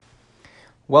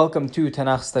Welcome to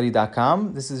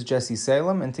TanachStudy.com. This is Jesse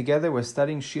Salem, and together we're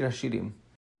studying Shir Hashirim.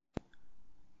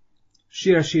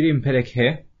 Shir Hashirim, Perek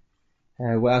He.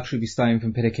 We'll actually be starting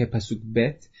from Perek He, Pasuk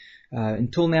Bet.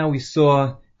 Until now we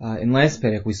saw, in last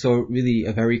Perek, we saw really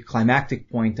a very climactic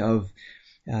point of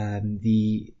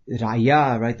the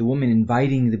Raya, right, the woman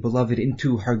inviting the beloved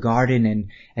into her garden,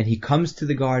 and he comes to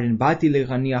the garden, Bati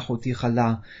leghani achoti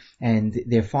chala, and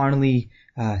they're finally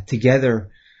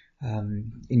together,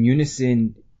 in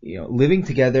unison, living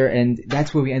together, and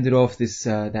that's where we ended off this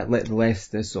the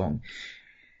last song.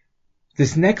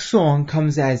 This next song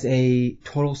comes as a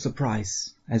total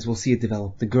surprise, as we'll see it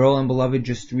develop. The girl and beloved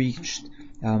just reached,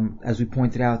 as we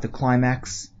pointed out, the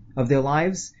climax of their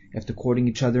lives after courting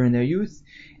each other in their youth,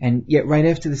 and yet right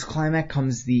after this climax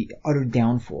comes the utter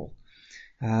downfall.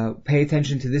 Pay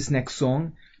attention to this next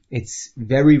song. It's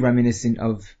very reminiscent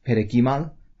of Perek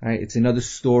Gimal, right? It's another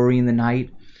story in the night,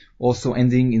 also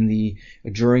ending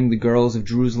during the girls of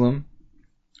Jerusalem.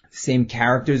 Same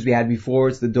characters we had before.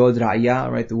 It's the Dod Ra'ya,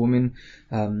 right? The woman,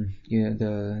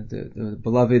 the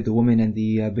beloved, the woman, and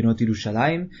the Benot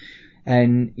Yerushalayim.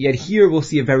 And yet here we'll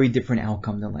see a very different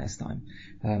outcome than last time.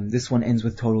 This one ends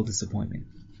with total disappointment.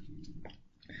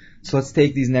 So let's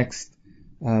take these next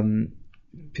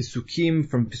Pesukim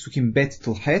from Pesukim Bet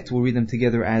till Het. We'll read them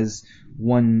together as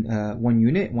one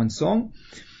unit, one song.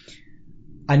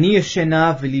 Ani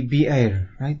yeshena v'libi eir,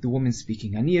 right? The woman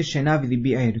speaking. Ani yeshena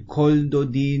v'libi eir, kol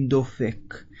dodi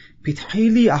dofek. Pitchi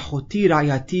li achoti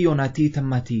ra'yati yonati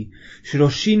tammati.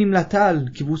 Shroshi nimlatal,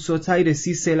 kivutzotai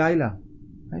resise laila.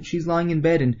 Right? She's lying in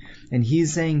bed and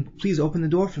he's saying, please open the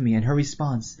door for me. And her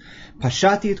response,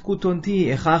 Pashati et kutonti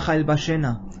echacha el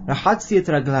bashena. Rachatzti et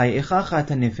raglai echacha et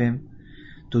hanefem.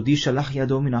 Dodi shalach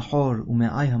yado min achor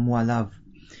ume'ai hamu alav.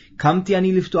 Kamti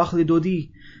ani liftuach לדודי,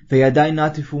 וידיי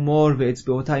נטפו מור,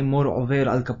 ואצבעותיי מור עובר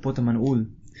על כפות המנעול.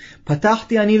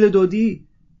 פתחתי אני לדודי,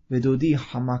 ודודי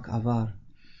חמק עבר.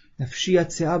 נפשי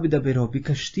יצאה בדברו,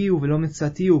 ביקשתיו ולא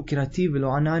מצאתיו, קראתי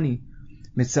ולא ענני.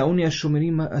 מצאוני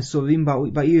השומרים הסובבים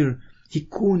בעיר,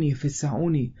 היכוני,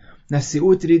 פצעוני,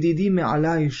 נשאו את רדידי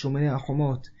מעלי שומרי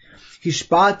החומות.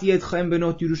 השפעתי אתכם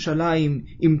בנות ירושלים,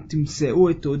 אם תמצאו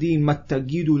את דודי, מה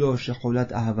תגידו לו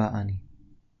שחולת אהבה אני.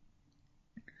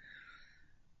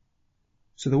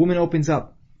 So the woman opens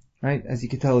up, right? As you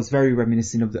can tell, it's very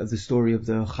reminiscent of the story of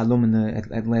the Chalom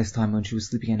at last time when she was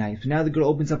sleeping at night. But now the girl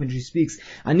opens up and she speaks.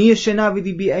 Ani yeshena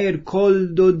v'libi eir, kol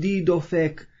dodi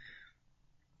dofek.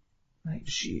 Right?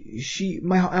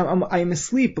 I am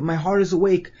asleep, but my heart is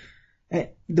awake.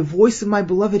 The voice of my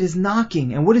beloved is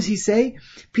knocking. And what does he say?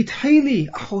 Pitchi li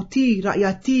achoti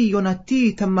ra'yati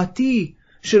yonati tammati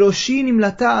sheroshi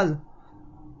nimlatal.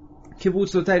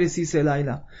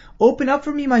 Open up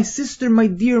for me, my sister, my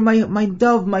dear, my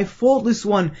dove, my faultless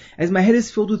one, as my head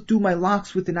is filled with dew, my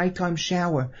locks with the nighttime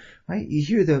shower. Right? You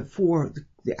hear the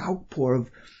outpour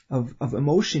of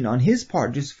emotion on his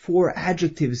part, just four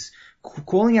adjectives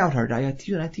calling out her.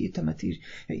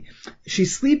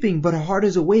 She's sleeping, but her heart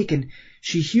is awake, and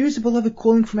she hears the beloved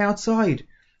calling from outside.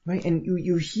 Right? And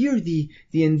you hear the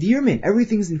endearment.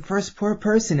 Everything's in first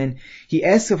person, and he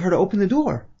asks of her to open the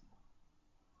door.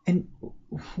 And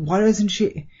why doesn't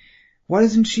she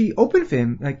open for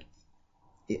him? Like,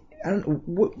 I don't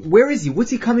know, where is he?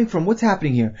 What's he coming from? What's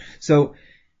happening here? So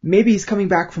maybe he's coming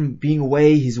back from being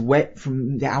away. He's wet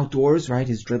from the outdoors, right?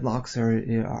 His dreadlocks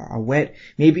are wet.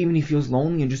 Maybe even he feels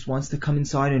lonely and just wants to come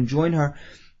inside and join her.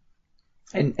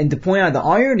 And to point out the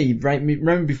irony, right?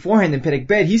 Remember beforehand in Perek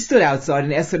Bet, he stood outside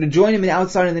and asked her to join him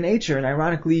outside in the nature. And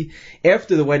ironically,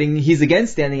 after the wedding, he's again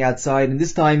standing outside. And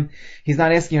this time, he's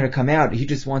not asking her to come out. He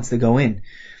just wants to go in.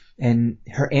 And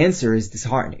her answer is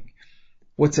disheartening.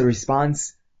 What's her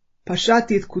response?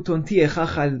 Pashati et kutonti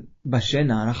echacha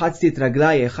bashena, rachatzti et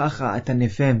raglai echacha et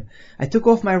hanefem. I took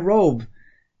off my robe.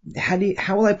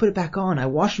 How will I put it back on? I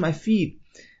washed my feet.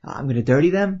 I'm going to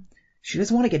dirty them? She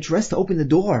doesn't want to get dressed to open the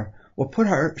door, or put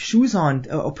her shoes on,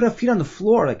 or put her feet on the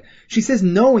floor. Like, she says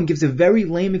no and gives a very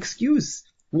lame excuse.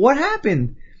 What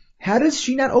happened? How does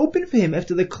she not open for him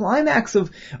after the climax of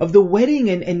the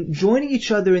wedding and joining each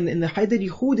other in the Haydar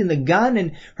Yichud, in the Gan,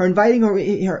 and her inviting him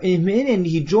in, and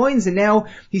he joins, and now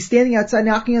he's standing outside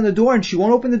knocking on the door, and she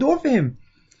won't open the door for him.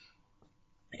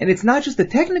 And it's not just a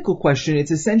technical question,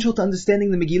 it's essential to understanding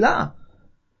the Megillah.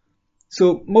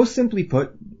 So, most simply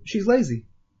put, she's lazy.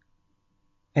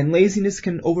 And laziness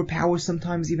can overpower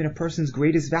sometimes even a person's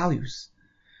greatest values.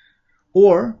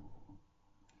 Or,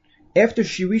 after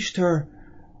she reached her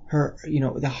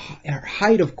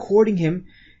height of courting him,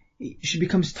 she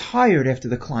becomes tired after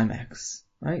the climax,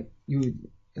 right?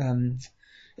 The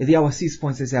Awasis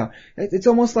points this out. It's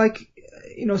almost like,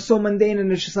 so mundane,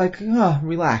 and it's just like,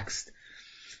 relaxed.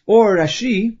 Or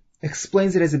Rashi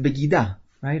explains it as a begida,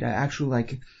 right?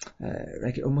 Actually,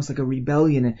 like almost like a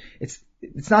rebellion. It's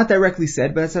not directly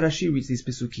said, but that's how Rashi reads these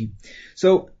pesukim.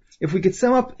 So if we could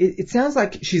sum up, it sounds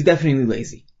like she's definitely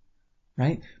lazy,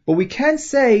 right? But we can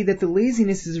say that the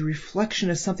laziness is a reflection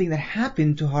of something that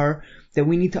happened to her that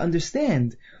we need to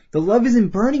understand. The love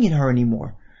isn't burning in her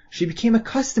anymore. She became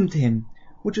accustomed to him,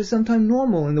 which is sometimes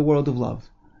normal in the world of love.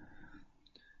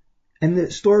 And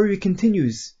the story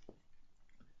continues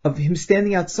of him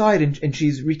standing outside, and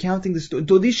she's recounting the story.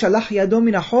 Dodi shalach yado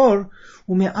min achor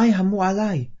ume'ai hamu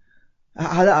alai.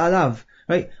 Alav.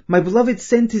 Right? My beloved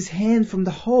sent his hand from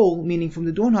the hole, meaning from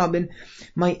the doorknob, and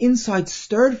my inside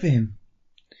stirred for him.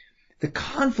 The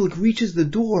conflict reaches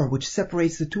the door, which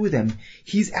separates the two of them.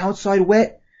 He's outside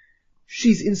wet.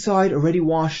 She's inside already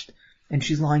washed, and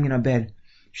she's lying in her bed.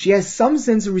 She has some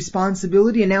sense of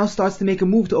responsibility and now starts to make a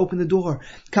move to open the door.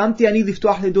 It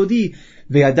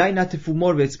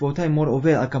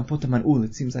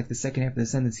seems like the second half of the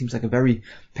sentence seems like a very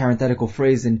parenthetical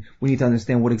phrase, and we need to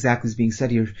understand what exactly is being said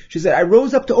here. She said, I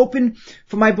rose up to open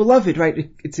for my beloved,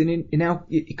 right?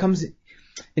 It comes an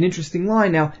interesting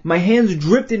line. Now, my hands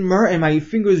dripped in myrrh and my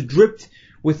fingers dripped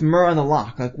with myrrh on the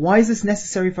lock. Like, why is this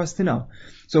necessary for us to know?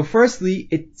 So firstly,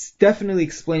 it's definitely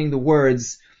explaining the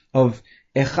words of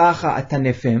Echacha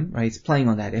atanefem, right? It's playing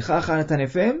on that. Echacha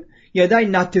atanefem, yadai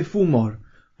natefumor.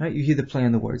 Right? You hear the play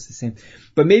on the words, the same.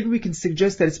 But maybe we can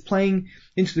suggest that it's playing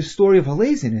into the story of her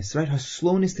laziness, right? Her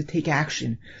slowness to take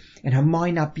action, and her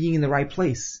mind not being in the right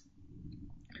place.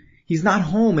 He's not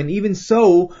home, and even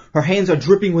so, her hands are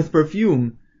dripping with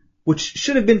perfume, which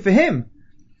should have been for him.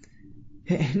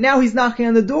 Now he's knocking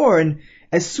on the door, and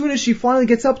as soon as she finally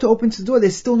gets up to open the door,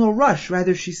 there's still no rush.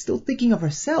 Rather, she's still thinking of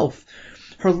herself.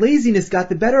 Her laziness got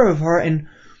the better of her, and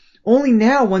only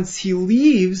now, once he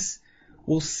leaves,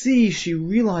 we'll see she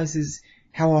realizes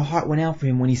how her heart went out for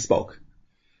him when he spoke.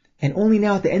 And only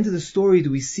now at the end of the story do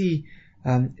we see,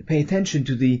 pay attention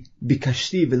to the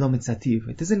bikashti velo mitzativ.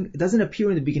 It doesn't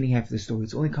appear in the beginning half of the story.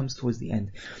 It only comes towards the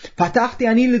end. Patachti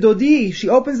ani ledodi. She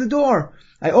opens the door.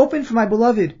 I opened for my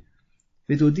beloved.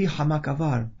 Vedodi hamak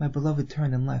avar. My beloved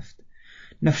turned and left.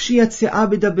 Nafshi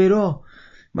yatse'a b'dabero.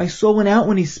 My soul went out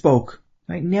when he spoke.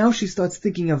 Right now she starts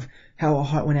thinking of how her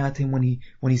heart went out to him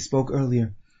when he spoke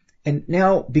earlier. And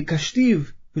now,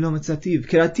 bikashtiv v'lo mitzativ,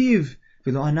 kerativ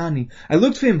v'lo anani. I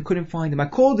looked for him, couldn't find him. I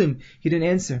called him, he didn't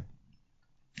answer.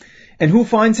 And who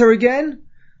finds her again?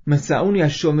 Matzauni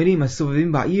hashomerim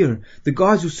hasovavim ba'ir. The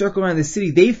guards who circle around the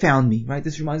city, they found me. Right?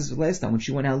 This reminds us of last time when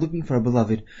she went out looking for her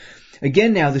beloved.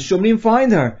 Again now, the shomerim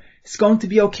find her. It's going to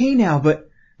be okay now, but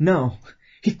no.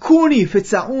 Hikuni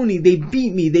fetzauni, they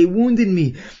beat me, they wounded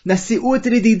me. Nasi'ut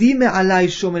redidi me'alai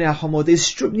shomerei hachamot. They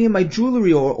stripped me of my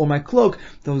jewelry or my cloak.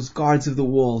 Those guards of the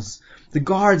walls. The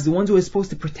guards, the ones who are supposed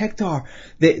to protect her,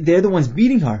 they're the ones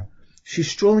beating her.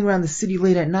 She's strolling around the city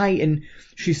late at night, and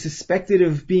she's suspected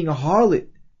of being a harlot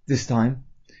this time.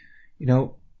 You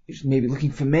know, she's maybe looking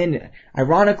for men.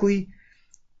 Ironically,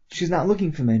 she's not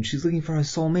looking for men. She's looking for her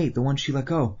soulmate, the one she let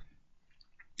go.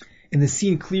 And the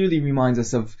scene clearly reminds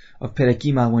us of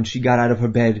Perek when she got out of her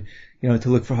bed, to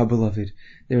look for her beloved.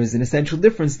 There is an essential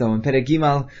difference though. In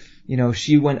Perek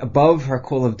she went above her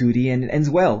call of duty and it ends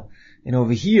well. And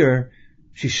over here,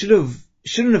 she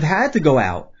shouldn't have had to go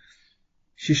out.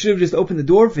 She should have just opened the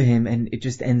door for him, and it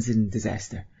just ends in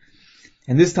disaster.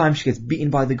 And this time she gets beaten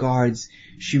by the guards.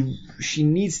 She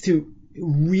needs to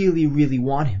really, really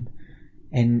want him.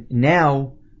 And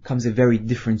now comes a very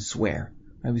different swear.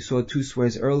 Right? We saw 2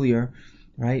 swears earlier,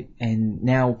 right? And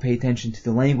now pay attention to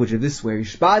the language of this swear.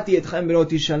 Ishbati etchem benot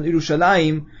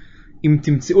Yerushalayim im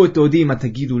timtze'u et dodi ma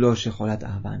tagidu lo shecholat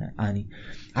ahava ani.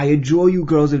 I adjure you,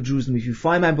 girls of Jerusalem. If you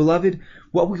find my beloved,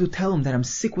 what will you tell him? That I'm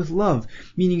sick with love.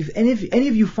 Meaning, if any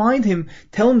of you find him,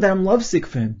 tell him that I'm lovesick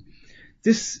for him.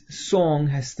 This song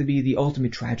has to be the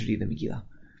ultimate tragedy of the Megillah.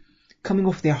 Coming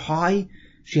off their high,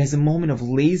 she has a moment of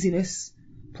laziness,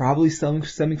 probably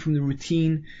stemming from the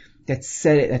routine that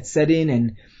set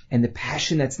in, and the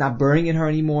passion that's not burning in her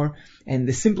anymore, and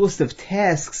the simplest of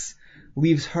tasks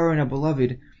leaves her and her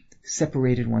beloved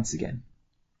separated once again.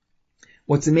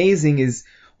 What's amazing is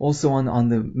also on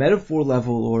the metaphor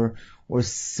level or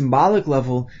symbolic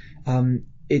level,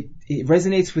 it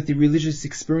resonates with the religious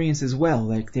experience as well.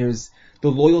 Like there's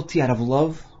the loyalty out of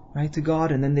love, right, to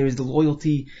God, and then there's the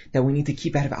loyalty that we need to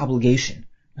keep out of obligation,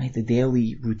 right, the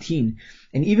daily routine.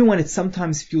 And even when it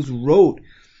sometimes feels rote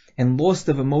and lost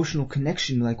of emotional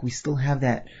connection, like we still have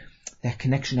that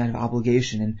connection out of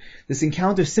obligation. And this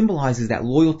encounter symbolizes that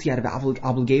loyalty out of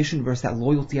obligation versus that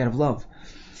loyalty out of love.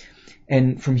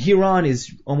 And from here on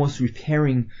is almost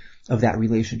repairing of that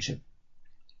relationship.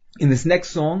 In this next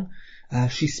song,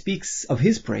 she speaks of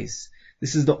his praise.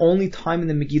 This is the only time in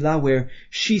the Megillah where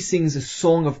she sings a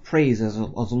song of praise as a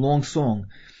long song.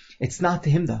 It's not to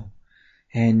him though.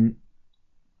 And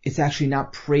it's actually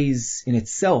not praise in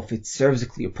itself. It serves a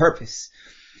clear purpose.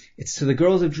 It's to the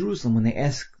girls of Jerusalem when they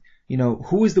ask,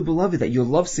 who is the beloved that you're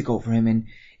lovesick over him? And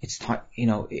it's time,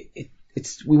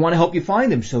 we want to help you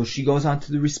find him. So she goes on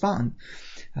to respond.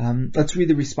 Let's read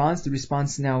the response. The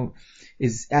response now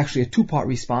is actually a two-part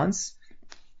response.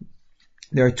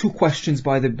 There are two questions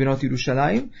by the Benot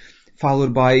Yerushalayim,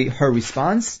 followed by her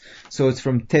response. So it's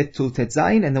from Tet to Tet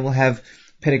Zayin, and then we'll have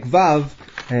Perek Vav,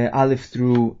 Aleph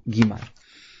through Gimel.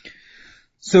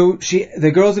 So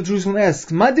the girls of Jerusalem ask,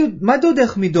 Ma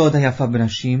dodech midod hayafa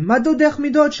b'nashim? Ma dodech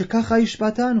midod shekacha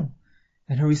yishpatanu?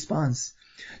 And her response,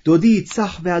 דודי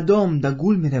צח ואדום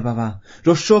דגול מרבבה,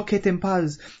 ראשו כתם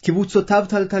פז, קיבוצותיו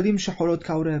טלטלים שחורות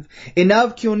כעורב, עיניו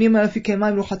כיונים על אפיקי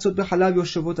מים רוחצות בחלב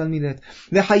יושבות על מילט,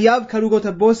 לחייו כרוגות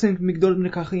הבושם מגדול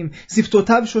מנקחים,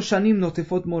 שפתותיו שושנים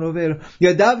נוטפות מורבר,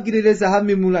 ידיו גלילי זהב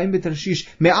ממולאים בתרשיש,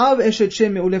 מעב אשת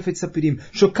שם מאולפת ספירים,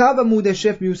 שוקיו עמודי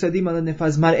שף מיוסדים על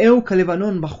הנפז, מראהו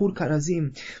כלבנון בחור כרזים,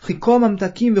 חיכו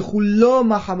ממתקים וכולו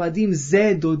מחמדים,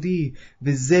 זה דודי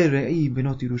וזה רעי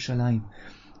בנות ירושלים.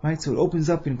 Right, so it opens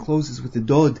up and closes with the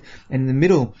dod, and in the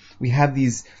middle we have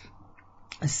these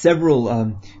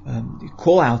several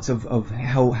call-outs of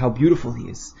how beautiful he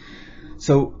is.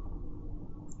 So,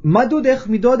 right, the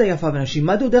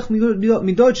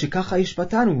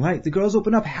girls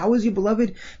open up. How is your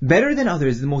beloved better than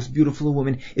others? The most beautiful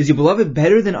woman. Is your beloved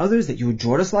better than others that you would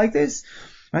draw us like this?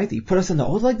 Right, that you put us on the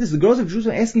oath like this? The girls of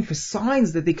Jerusalem are asking for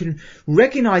signs that they can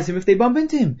recognize him if they bump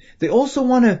into him. They also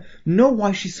want to know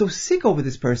why she's so sick over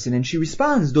this person. And she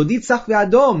responds, Dodit tzach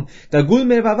ve'adom, dagul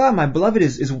mervava, my beloved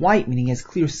is white, meaning he has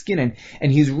clear skin, and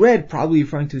he's red, probably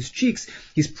referring to his cheeks.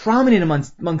 He's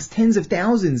prominent amongst tens of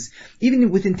thousands.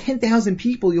 Even within 10,000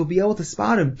 people, you'll be able to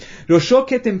spot him. Rosho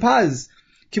ketem paz,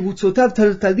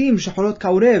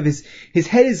 his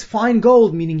head is fine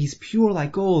gold, meaning he's pure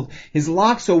like gold. His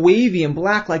locks are wavy and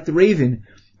black like the raven.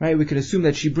 Right? We could assume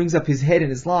that she brings up his head and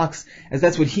his locks, as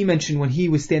that's what he mentioned when he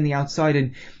was standing outside,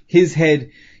 and his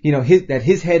head, that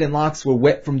his head and locks were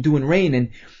wet from dew and rain. And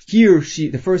here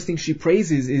the first thing she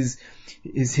praises is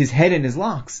his head and his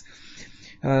locks.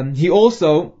 He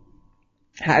also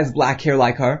has black hair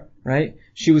like her, right?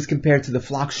 She was compared to the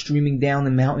flock streaming down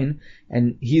the mountain,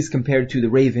 and he's compared to the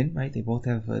raven, right? They both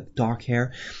have dark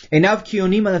hair. His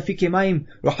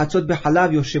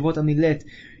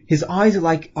eyes are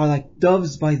like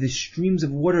doves by the streams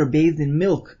of water bathed in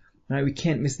milk, right? We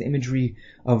can't miss the imagery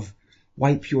of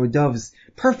white pure doves.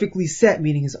 Perfectly set,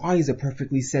 meaning his eyes are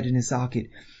perfectly set in his socket,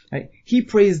 right? He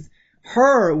praised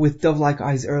her with dove-like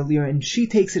eyes earlier, and she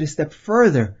takes it a step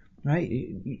further. Right?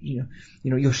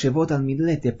 Yoshevot al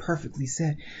midlet, they're perfectly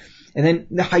set. And then,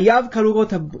 Hayav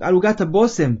arugat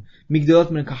habosem,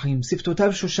 migdalot menakachim, siftotav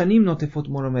shoshanim notefot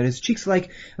moromer. His cheeks like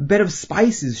a bed of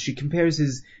spices. She compares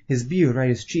his beard, right?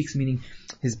 His cheeks, meaning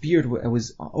his beard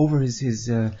was over his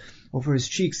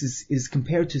cheeks is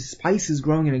compared to spices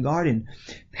growing in a garden.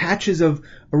 Patches of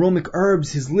aromatic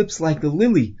herbs, his lips like the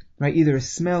lily, right? Either a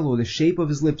smell or the shape of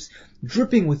his lips,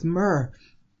 dripping with myrrh.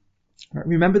 Right?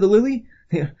 Remember the lily?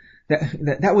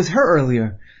 That was her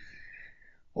earlier.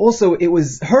 Also, it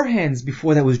was her hands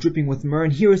before that was dripping with myrrh,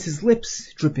 and here is his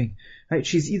lips dripping. Right?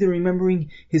 She's either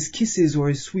remembering his kisses or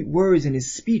his sweet words and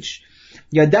his speech.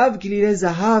 Yadav gilile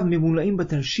zahav memulaim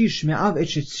batarshish me'av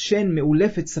eshet shen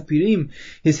me'ulefet sapirim.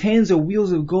 His hands are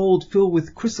wheels of gold filled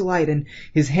with chrysolite, and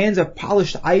his hands are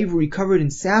polished ivory covered in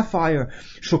sapphire.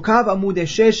 Shokav amud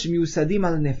eshesh miusadim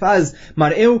al nefaz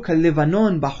mar'eu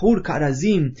kalevanon bahur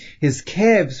ka'razim. His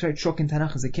calves, right, shok in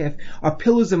Tanakh is a calf, are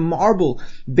pillars of marble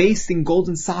based in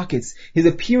golden sockets. His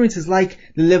appearance is like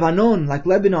Lebanon, like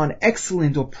Lebanon,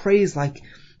 excellent or praised like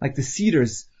the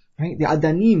cedars. Right, the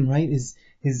Adanim, right, is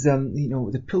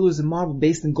the pillars of marble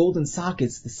based in golden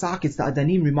sockets. The sockets, the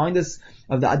Adanim, remind us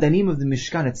of the Adanim of the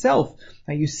Mishkan itself.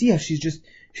 Now you see how she's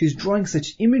drawing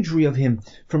such imagery of him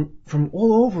from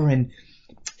all over, and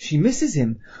she misses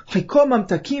him. His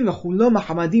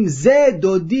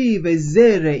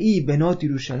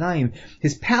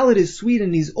palate is sweet,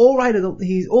 and he's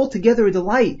altogether a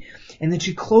delight. And then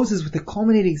she closes with a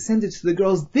culminating sentence to the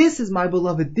girls, this is my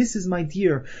beloved, this is my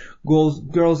dear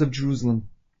girls of Jerusalem.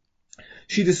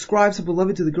 She describes her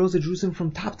beloved to the girls of Jerusalem from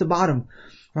top to bottom,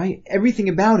 right? Everything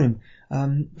about him.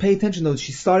 Pay attention though,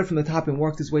 she started from the top and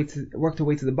worked her way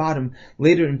to the bottom.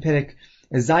 Later in Perek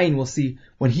Zayin, we'll see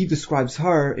when he describes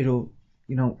her, it'll,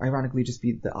 ironically just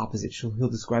be the opposite. He'll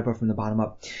describe her from the bottom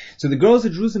up. So the girls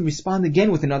of Jerusalem respond again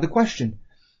with another question,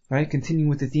 right? Continuing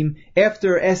with the theme.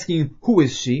 After asking, who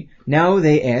is she? Now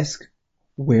they ask,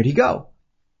 where'd he go?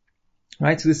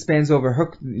 Right, so this spans over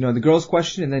her, the girl's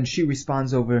question, and then she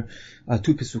responds over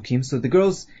 2 pesukim. So the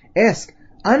girls ask,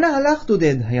 Ana halach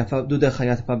dodech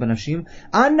hayafa banashim,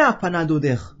 Ana pana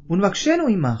dodech,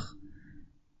 unvakshenu imach.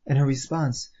 And her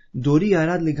response, Dori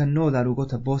yarad legano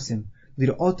larugot habosim,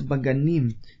 lirot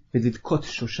baganim vedidkot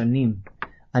shoshanim,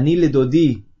 ani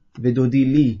ledodi vedodi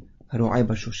li haro'ai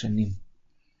bashoshanim.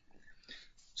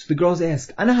 So the girls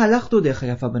ask, Ana halach dodech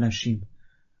hayafa banashim.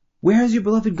 Where has your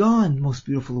beloved gone, most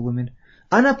beautiful of women?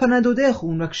 Ana panadodech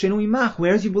unrakshenu imach.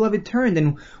 Where has your beloved turned,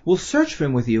 and we'll search for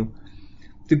him with you.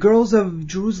 The girls of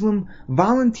Jerusalem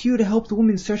volunteer to help the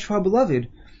women search for our beloved.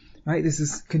 Right? This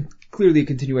is clearly a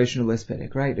continuation of last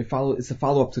Perek. Right? It's a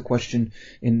follow-up to the question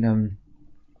in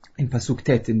Pasuk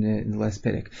Tet in the last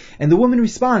Perek. And the woman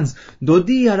responds,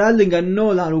 Dodi yara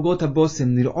legano la'arugot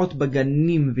habosim lir'ot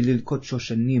baganim v'lilkot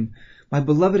shoshanim. My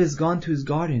beloved has gone to his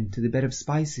garden, to the bed of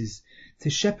spices, to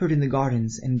shepherd in the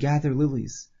gardens and gather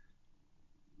lilies.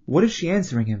 What is she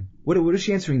answering him? What is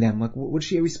she answering them? What is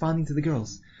she responding to the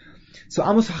girls? So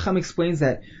Amos Hacham explains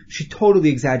that she totally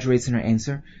exaggerates in her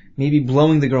answer, maybe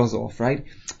blowing the girls off, right?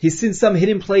 He's in some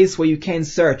hidden place where you can't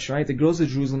search, right? The girls of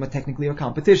Jerusalem are technically a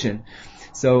competition.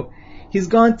 So he's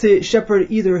gone to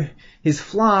shepherd either his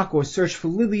flock or search for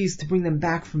lilies to bring them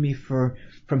back for me from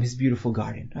his beautiful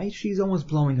garden, right? She's almost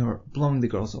blowing the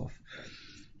girls off.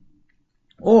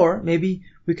 Or maybe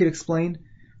we could explain,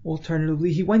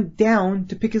 alternatively, he went down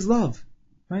to pick his love,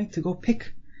 right? To go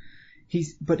pick.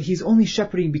 But he's only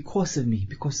shepherding because of me,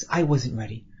 because I wasn't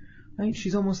ready, right?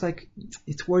 She's almost like,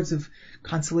 it's words of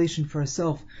consolation for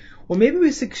herself. Or maybe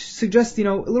we suggest,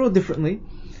 a little differently,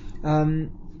 not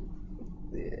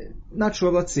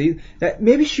sure, let's see, that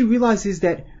maybe she realizes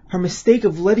that her mistake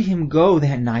of letting him go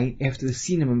that night after the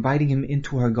scene of inviting him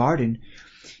into her garden,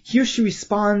 here she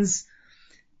responds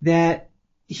that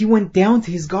he went down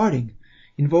to his garden,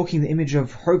 invoking the image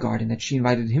of her garden that she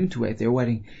invited him to at their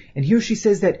wedding. And here she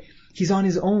says that he's on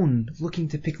his own, looking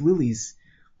to pick lilies,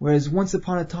 whereas once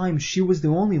upon a time she was the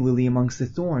only lily amongst the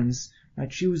thorns,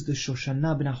 right? She was the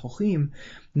Shoshana ben Achochim.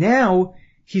 Now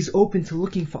he's open to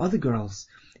looking for other girls,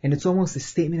 and it's almost a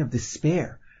statement of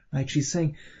despair, right? She's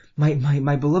saying,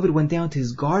 my beloved went down to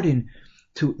his garden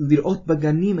to lirot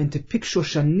baganim and to pick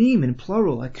Shoshanim in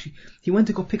plural, like he went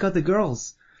to go pick other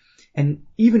girls. And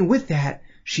even with that,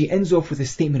 she ends off with a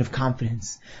statement of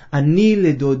confidence. Ani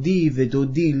ledodi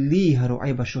vedodi li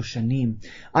haro'ai bashoshanim.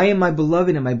 I am my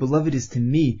beloved, and my beloved is to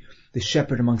me, the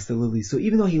shepherd amongst the lilies. So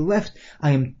even though he left,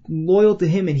 I am loyal to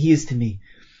him, and he is to me.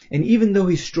 And even though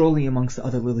he's strolling amongst the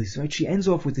other lilies, right? She ends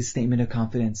off with this statement of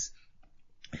confidence.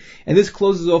 And this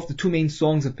closes off the 2 main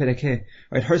songs of Perek,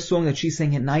 right? Her song that she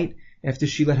sang at night after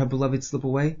she let her beloved slip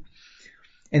away.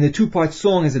 And the 2-part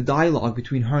song is a dialogue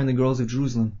between her and the girls of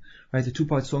Jerusalem. Right, the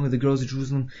 2-part song of the girls of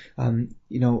Jerusalem,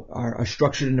 are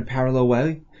structured in a parallel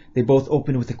way. They both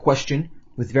open with a question,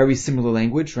 with very similar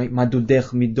language, right?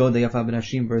 Madudech midod hayafa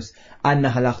benashim, verse Anna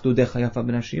halach dudech hayafa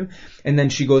benashim, and then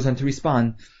she goes on to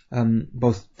respond,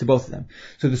 both of them.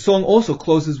 So the song also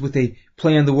closes with a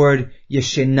play on the word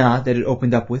yeshena that it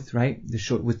opened up with, right?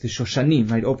 With the shoshanim,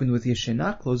 right? Opened with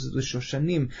yeshena, closes with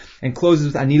shoshanim, and closes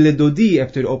with ani ledodi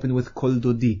after it opened with kol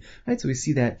dodi, right? So we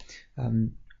see that,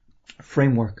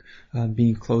 framework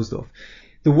being closed off.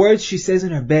 The words she says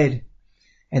in her bed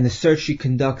and the search she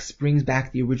conducts brings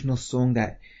back the original song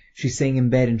that she sang in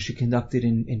bed and she conducted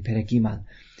in Perek Gimal.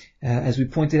 As we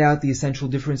pointed out, the essential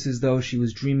difference is, though, she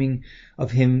was dreaming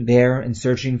of him there and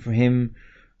searching for him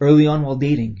early on while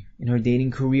dating, in her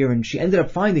dating career, and she ended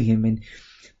up finding him. And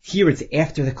here it's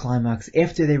after the climax,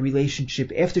 after their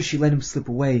relationship, after she let him slip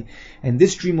away. And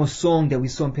this dream or song that we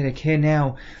saw in Perek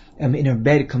now, in her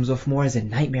bed, comes off more as a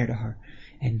nightmare to her.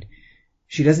 And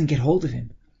she doesn't get hold of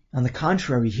him. On the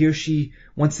contrary, here she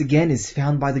once again is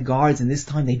found by the guards, and this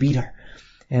time they beat her.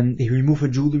 And they remove her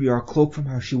jewelry or a cloak from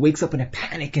her. She wakes up in a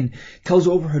panic and tells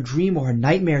over her dream or her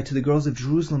nightmare to the girls of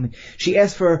Jerusalem. She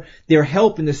asks for their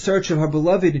help in the search of her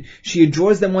beloved. She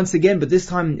adjures them once again, but this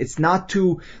time it's not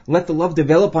to let the love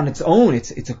develop on its own.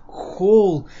 It's a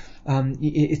call.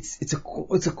 It's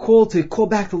a call to call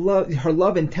back her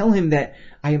love and tell him that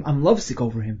I'm lovesick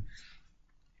over him.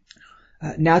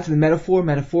 Now to the metaphor.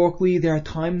 Metaphorically, there are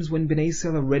times when Bnei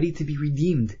Yisrael are ready to be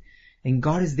redeemed, and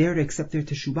God is there to accept their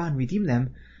teshuvah and redeem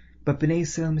them, but Bnei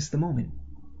Yisrael miss the moment.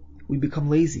 We become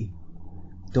lazy,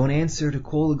 don't answer to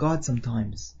call of God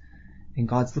sometimes, and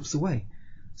God slips away.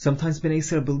 Sometimes Bnei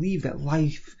Yisrael believe that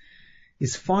life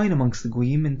is fine amongst the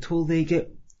Goyim until they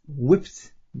get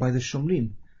whipped by the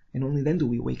Shomrim, and only then do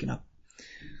we waken up.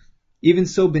 Even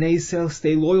so, Bnei Yisrael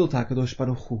stay loyal to HaKadosh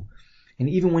Baruch Hu, and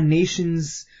even when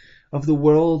nations of the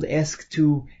world ask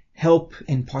to help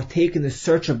and partake in the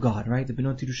search of God, right? The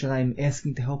Benot Yerushalayim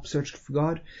asking to help search for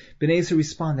God. Bnei Yisrael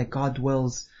respond that God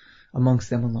dwells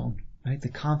amongst them alone, right? The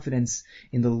confidence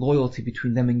in the loyalty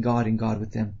between them and God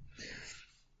with them.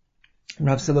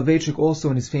 Rav Soloveitchik also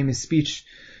in his famous speech,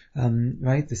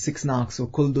 right, the 6 knocks, or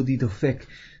Kol Dodi Dofek.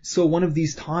 So one of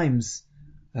these times,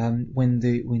 when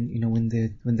the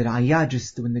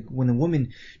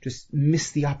woman just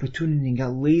missed the opportunity and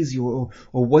got lazy or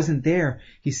wasn't there,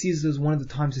 he sees it as one of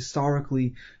the times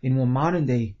historically in more modern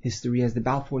day history as the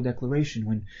Balfour Declaration,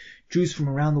 when Jews from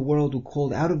around the world were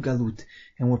called out of Galut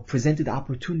and were presented the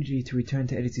opportunity to return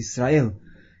to Eretz Yisrael.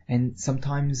 And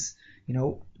sometimes,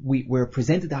 we're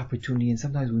presented the opportunity and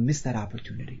sometimes we miss that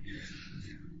opportunity.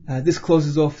 This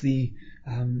closes off the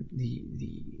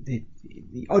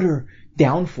utter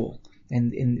downfall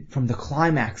and from the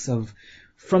climax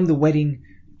from the wedding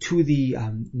to the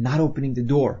not opening the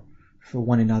door for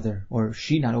one another, or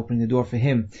she not opening the door for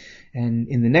him. And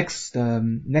in the next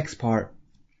part,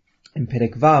 in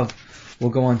Perek Vav, we'll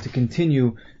go on to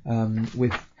continue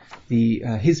with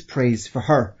his praise for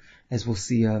her, as we'll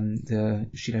see the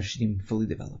Shir Hashirim fully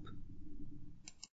develop.